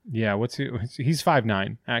asshole. Yeah, he's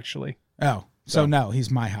 5'9", actually. Oh, so no,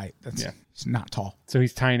 he's my height. He's not tall. So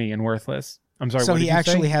he's tiny and worthless. I'm sorry, so what did he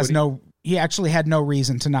actually has he actually had no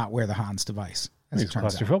reason to not wear the Hans device. He's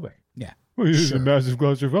claustrophobic. Yeah. Well, he's a massive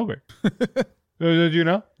claustrophobic. Did you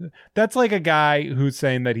know? That's like a guy who's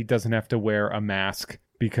saying that he doesn't have to wear a mask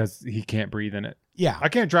because he can't breathe in it. Yeah. I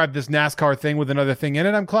can't drive this NASCAR thing with another thing in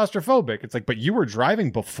it. I'm claustrophobic. It's like, but you were driving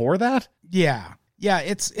before that? Yeah. Yeah,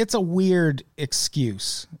 it's a weird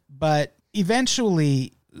excuse. But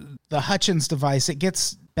eventually, the Hutchins device, it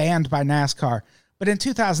gets banned by NASCAR. But in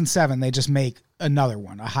 2007, they just make another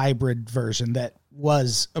one, a hybrid version that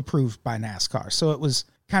was approved by NASCAR. So it was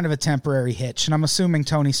kind of a temporary hitch. And I'm assuming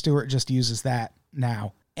Tony Stewart just uses that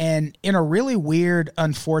now. And in a really weird,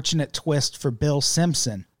 unfortunate twist for Bill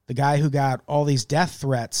Simpson, the guy who got all these death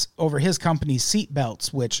threats over his company's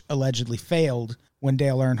seatbelts, which allegedly failed when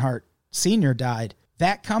Dale Earnhardt Sr. died,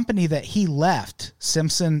 that company that he left,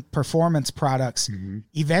 Simpson Performance Products,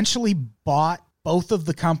 eventually bought both of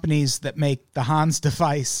the companies that make the Hans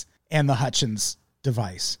device and the Hutchins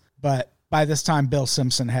device. But by this time, Bill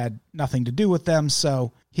Simpson had nothing to do with them,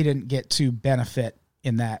 so he didn't get to benefit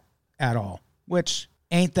in that at all, which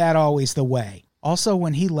ain't that always the way. Also,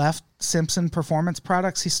 when he left Simpson Performance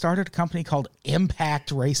Products, he started a company called Impact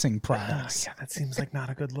Racing Products. Yeah, that seems like not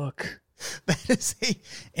a good look. That is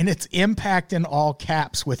and it's Impact in all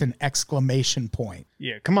caps with an exclamation point.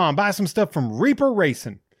 Yeah, come on, buy some stuff from Reaper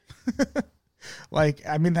Racing. Like,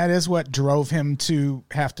 I mean, that is what drove him to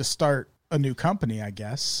have to start a new company, I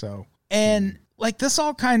guess. So, and like this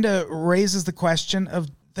all kind of raises the question of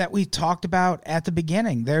that we talked about at the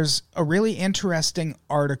beginning. There's a really interesting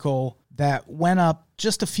article that went up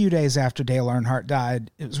just a few days after Dale Earnhardt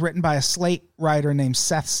died. It was written by a Slate writer named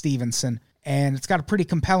Seth Stevenson, and it's got a pretty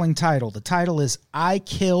compelling title. The title is I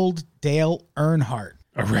Killed Dale Earnhardt.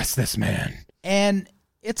 Arrest this man. And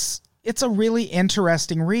it's a really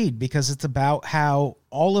interesting read because it's about how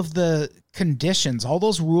all of the conditions, all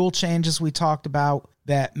those rule changes we talked about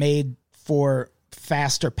that made for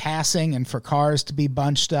faster passing and for cars to be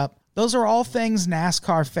bunched up, those are all things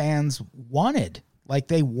NASCAR fans wanted. Like,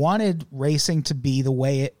 they wanted racing to be the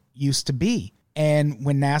way it used to be. And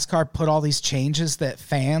when NASCAR put all these changes that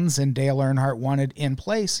fans and Dale Earnhardt wanted in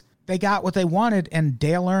place, they got what they wanted, and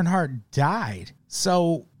Dale Earnhardt died.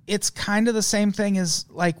 So it's kind of the same thing as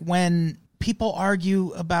like when people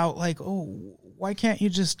argue about like, oh, why can't you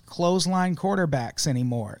just clothesline quarterbacks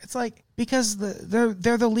anymore? It's like, because they're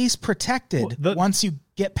the least protected once you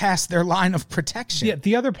get past their line of protection. Yeah,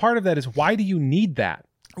 the other part of that is, why do you need that?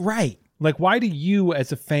 Right. Like, why do you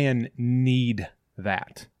as a fan need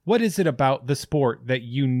that? What is it about the sport that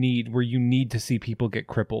you need, where you need to see people get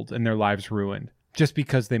crippled and their lives ruined just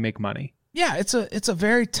because they make money? Yeah, it's a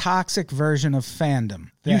very toxic version of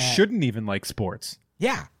fandom. You shouldn't even like sports.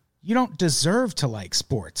 Yeah, you don't deserve to like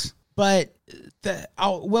sports. But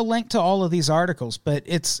we'll link to all of these articles, but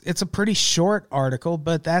it's a pretty short article,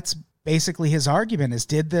 but that's basically his argument is,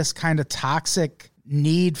 did this kind of toxic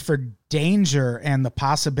need for danger and the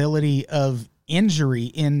possibility of injury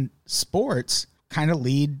in sports kind of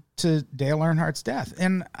lead to Dale Earnhardt's death?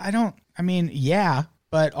 And yeah,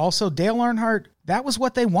 but also Dale Earnhardt, that was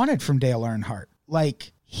what they wanted from Dale Earnhardt.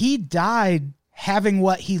 Like, he died having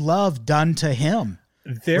what he loved done to him,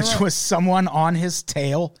 which was someone on his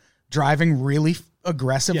tail driving really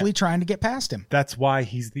aggressively, trying to get past him. That's why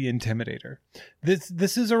he's the intimidator.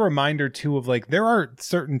 This is a reminder too of like, there are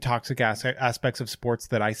certain toxic aspects of sports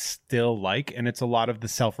that I still like, and it's a lot of the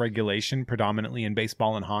self-regulation, predominantly in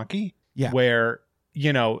baseball and hockey. Yeah, where,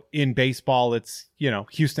 you know, in baseball it's, you know,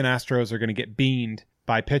 Houston Astros are going to get beaned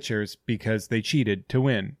by pitchers because they cheated to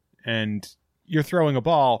win, and you're throwing a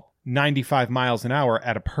ball 95 miles an hour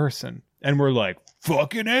at a person, and we're like,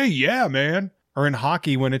 fucking A, yeah, man. Or in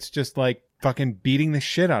hockey, when it's just like fucking beating the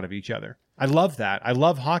shit out of each other. I love that. I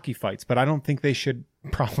love hockey fights, but I don't think they should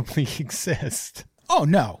probably exist. Oh,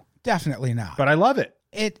 no, definitely not. But I love it.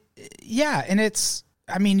 Yeah, and it's,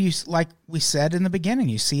 I mean, you, like we said in the beginning,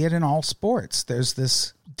 you see it in all sports. There's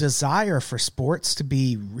this desire for sports to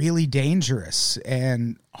be really dangerous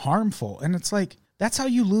and harmful. And it's like, that's how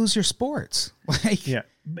you lose your sports. Like, yeah.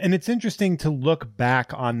 And it's interesting to look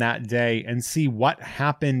back on that day and see what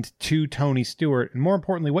happened to Tony Stewart, and more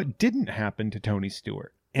importantly, what didn't happen to Tony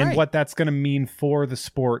Stewart, and what that's going to mean for the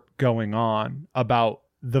sport going on, about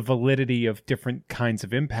the validity of different kinds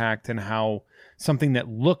of impact, and how something that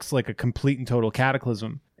looks like a complete and total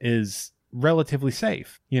cataclysm is relatively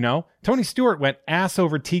safe. You know, Tony Stewart went ass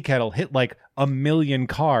over tea kettle, hit like 1 million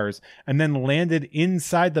cars, and then landed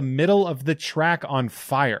inside the middle of the track on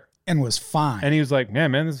fire. And was fine. And he was like,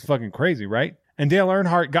 man, this is fucking crazy, right? And Dale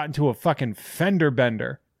Earnhardt got into a fucking fender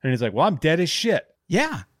bender. And he's like, well, I'm dead as shit.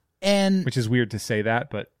 Yeah. And which is weird to say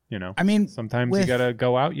that, but, you know, I mean, sometimes you got to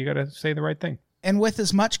go out, you got to say the right thing. And with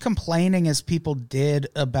as much complaining as people did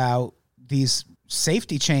about these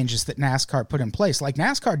safety changes that NASCAR put in place, like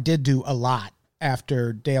NASCAR did do a lot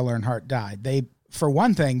after Dale Earnhardt died. They, for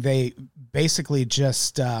one thing, they basically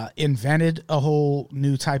just invented a whole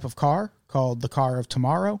new type of car called the Car of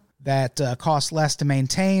Tomorrow that cost less to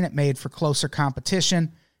maintain. It made for closer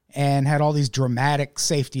competition and had all these dramatic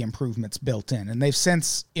safety improvements built in. And they've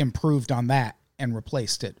since improved on that and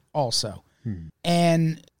replaced it also.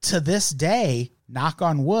 And to this day, knock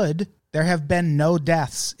on wood, there have been no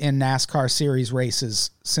deaths in NASCAR series races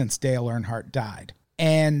since Dale Earnhardt died.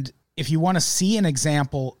 And if you want to see an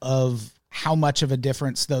example of how much of a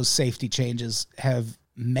difference those safety changes have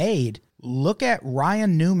made, look at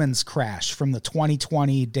Ryan Newman's crash from the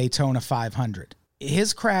 2020 Daytona 500.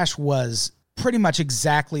 His crash was pretty much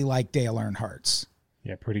exactly like Dale Earnhardt's.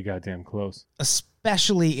 Yeah, pretty goddamn close.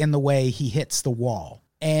 Especially in the way he hits the wall.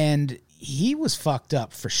 And he was fucked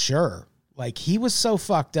up for sure. Like, he was so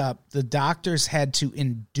fucked up, the doctors had to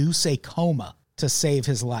induce a coma to save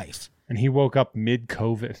his life. And he woke up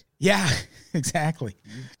mid-COVID. Yeah, exactly.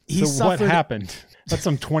 What happened? That's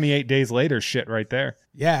some 28 days later shit right there.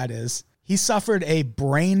 Yeah, it is. He suffered a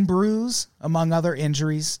brain bruise, among other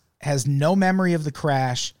injuries, has no memory of the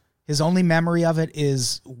crash. His only memory of it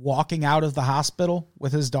is walking out of the hospital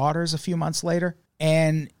with his daughters a few months later.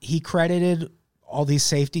 And he credited all these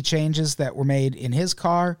safety changes that were made in his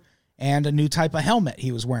car and a new type of helmet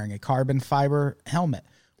he was wearing, a carbon fiber helmet,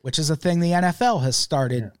 which is a thing the NFL has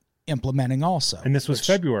started implementing also. And this was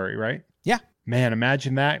February, right? Yeah. Man,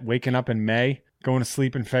 imagine that, waking up in May, going to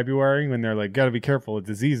sleep in February when they're like, gotta be careful, a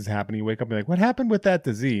disease is happening. You wake up and be like, what happened with that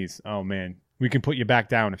disease? Oh man, we can put you back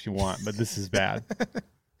down if you want, but this is bad.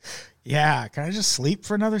 Yeah, can I just sleep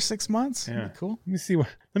for another 6 months? Yeah, cool. Let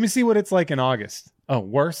me see what it's like in August. Oh,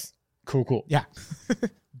 worse? Cool. Yeah.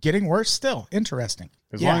 Getting worse still. Interesting.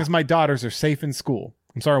 As long as my daughters are safe in school.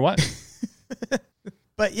 I'm sorry, what?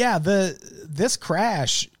 But yeah, this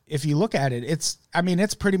crash, if you look at it, it's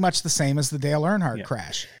pretty much the same as the Dale Earnhardt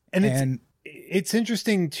crash. And it's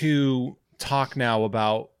interesting to talk now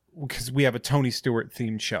about, because we have a Tony Stewart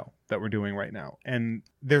themed show that we're doing right now. And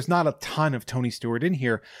there's not a ton of Tony Stewart in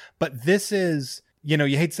here, but this is, you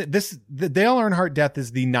hate to say this, the Dale Earnhardt death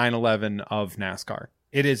is the 9/11 of NASCAR.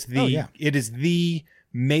 It is the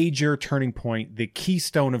major turning point, the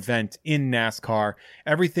keystone event in NASCAR.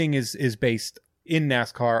 Everything is based in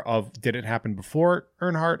NASCAR of, did it happen before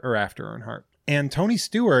Earnhardt or after Earnhardt? And Tony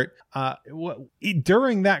Stewart,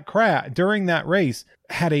 during that race,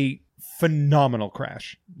 had a phenomenal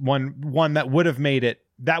crash. One that would have made it.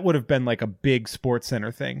 That would have been like a big Sports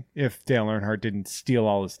Center thing if Dale Earnhardt didn't steal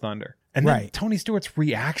all his thunder. And then Tony Stewart's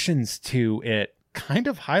reactions to it kind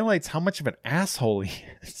of highlights how much of an asshole he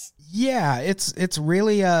is. Yeah, it's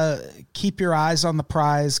really a keep your eyes on the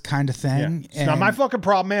prize kind of thing. Yeah. It's not my fucking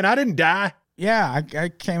problem, man. I didn't die. Yeah, I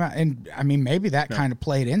came out, and maybe that kind of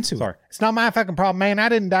played into it. It's not my fucking problem, man. I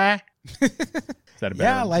didn't die. Is that a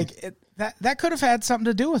better like that could have had something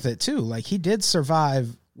to do with it too. Like, he did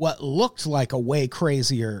survive what looked like a way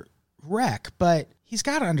crazier wreck, but he's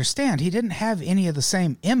got to understand he didn't have any of the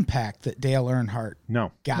same impact that Dale Earnhardt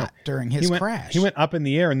got during his crash. He went up in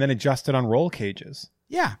the air and then adjusted on roll cages.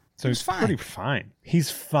 Yeah, so he's pretty fine.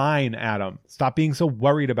 He's fine, Adam. Stop being so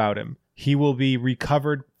worried about him. He will be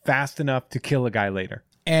recovered fast enough to kill a guy later.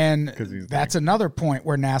 And that's another point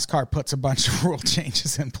where NASCAR puts a bunch of rule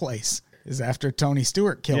changes in place, is after Tony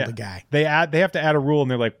Stewart killed a guy. They have to add a rule, and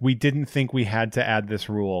they're like, we didn't think we had to add this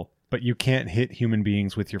rule, but you can't hit human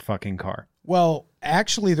beings with your fucking car. Well,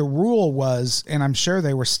 actually the rule was, and I'm sure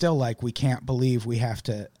they were still like, we can't believe we have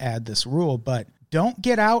to add this rule, but don't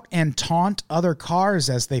get out and taunt other cars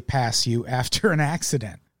as they pass you after an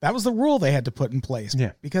accident. That was the rule they had to put in place.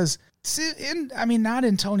 Yeah. Because, not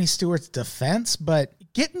in Tony Stewart's defense, but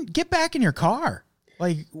get back in your car.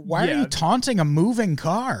 Like, why are you taunting a moving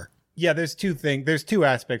car? Yeah, there's two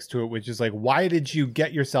aspects to it, which is like, why did you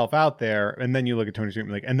get yourself out there? And then you look at Tony Stewart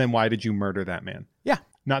and like, and then why did you murder that man? Yeah.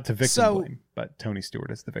 Not to victim blame, but Tony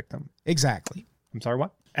Stewart is the victim. Exactly. I'm sorry,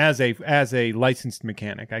 what? As a licensed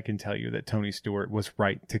mechanic, I can tell you that Tony Stewart was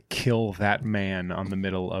right to kill that man on the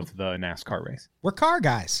middle of the NASCAR race. We're car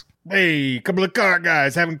guys. Hey, couple of car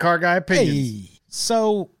guys having car guy opinions. Hey,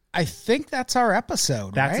 so I think that's our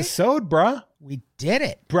episode, That's a sode, bruh. We did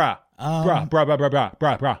it. Bruh.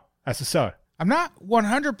 Bruh. That's a sode. I'm not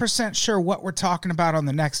 100% sure what we're talking about on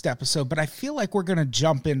the next episode, but I feel like we're going to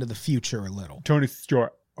jump into the future a little. Tony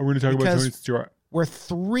Stewart. We're going to talk about Tony Stewart. We're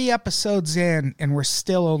 3 episodes in, and we're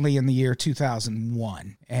still only in the year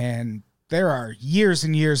 2001. And there are years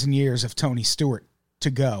and years and years of Tony Stewart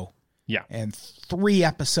to go. Yeah. And 3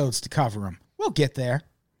 episodes to cover him. We'll get there.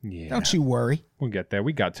 Yeah. Don't you worry. We'll get there.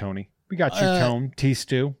 We got Tony. We got you, Tone.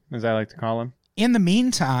 T-Stew, as I like to call him. In the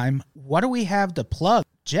meantime, what do we have to plug?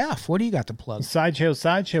 Jeff, what do you got to plug?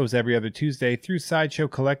 Sideshows every other Tuesday through Sideshow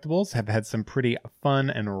Collectibles. Have had some pretty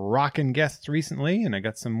fun and rockin' guests recently, and I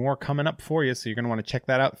got some more coming up for you, so you're going to want to check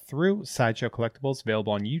that out through Sideshow Collectibles,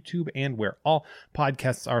 available on YouTube and where all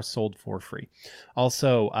podcasts are sold for free.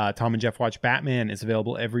 Also, Tom and Jeff Watch Batman is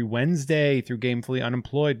available every Wednesday through Gamefully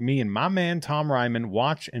Unemployed. Me and my man Tom Ryman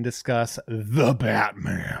watch and discuss The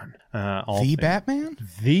Batman. The Batman?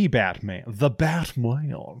 The Batman. The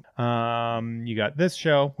Batman. You got this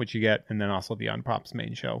show, which you get, and then also the Unprops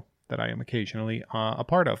main show that I am occasionally a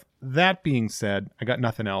part of. That being said, I got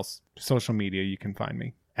nothing else. Social media, you can find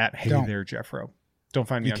me at Hey There Jeffro. Don't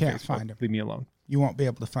find me on Facebook. You can't find him. Leave me alone. You won't be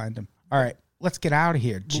able to find him. All right, let's get out of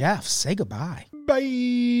here. Jeff, say goodbye.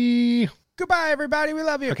 Bye. Goodbye, everybody. We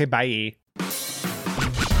love you. Okay, bye.